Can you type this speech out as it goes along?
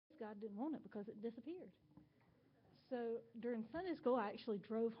God didn't want it because it disappeared. So during Sunday school, I actually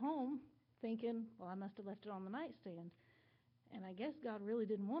drove home thinking, well, I must have left it on the nightstand. And I guess God really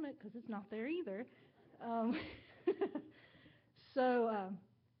didn't want it because it's not there either. Um, so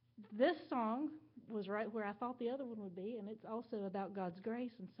this song was right where I thought the other one would be, and it's also about God's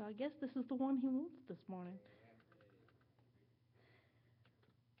grace. And so I guess this is the one He wants this morning.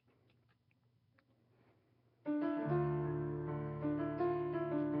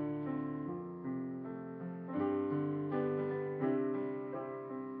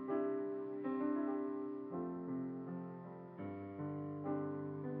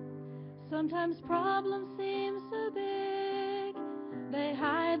 Sometimes problems seem so big, they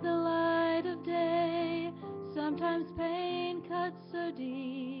hide the light of day. Sometimes pain cuts so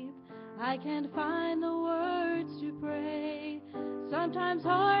deep, I can't find the words to pray. Sometimes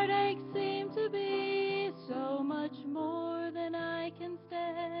heartaches seem to be so much more than I can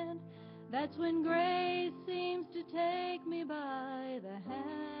stand. That's when grace seems to take me by the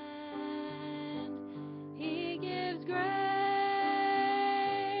hand. He gives grace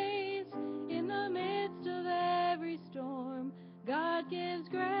in the midst of every storm. God gives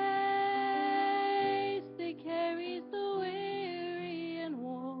grace that carries the weary and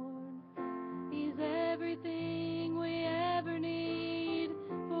worn. He's everything we ever need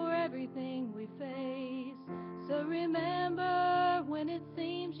for everything we face. So remember, when it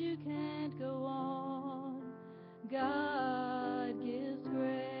seems you can't go on, God gives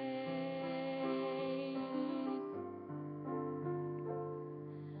grace.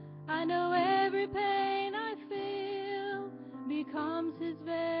 I know every pain I feel becomes His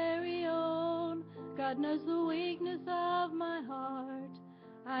very own. God knows the weakness of my heart.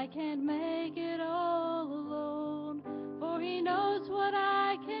 I can't make it all alone, for He knows what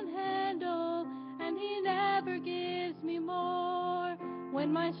I can handle, and He never gives me more.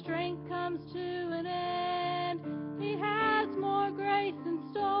 When my strength comes to an end, He has more grace in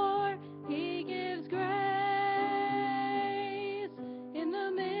store. He gives grace in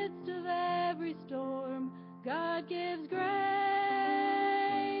the midst of every storm. God gives grace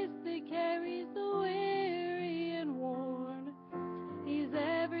that carries the weary and worn. He's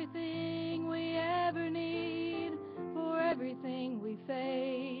everything we ever need for everything we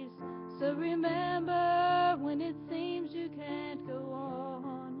face. So remember, when it seems you can't go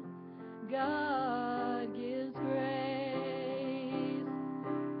on, God gives grace.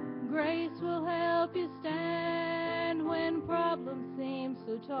 Grace will help you stand when problems seem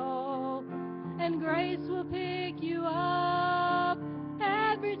so tall, and grace will pick you up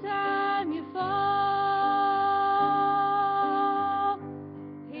every time you fall.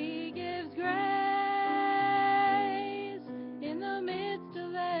 He gives grace in the midst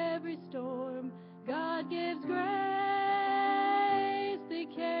of every storm. God gives grace that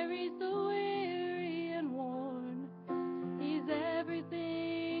carries the weary and worn. He's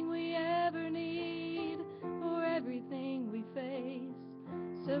everything we ever need for everything we face.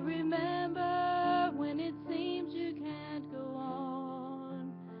 So remember,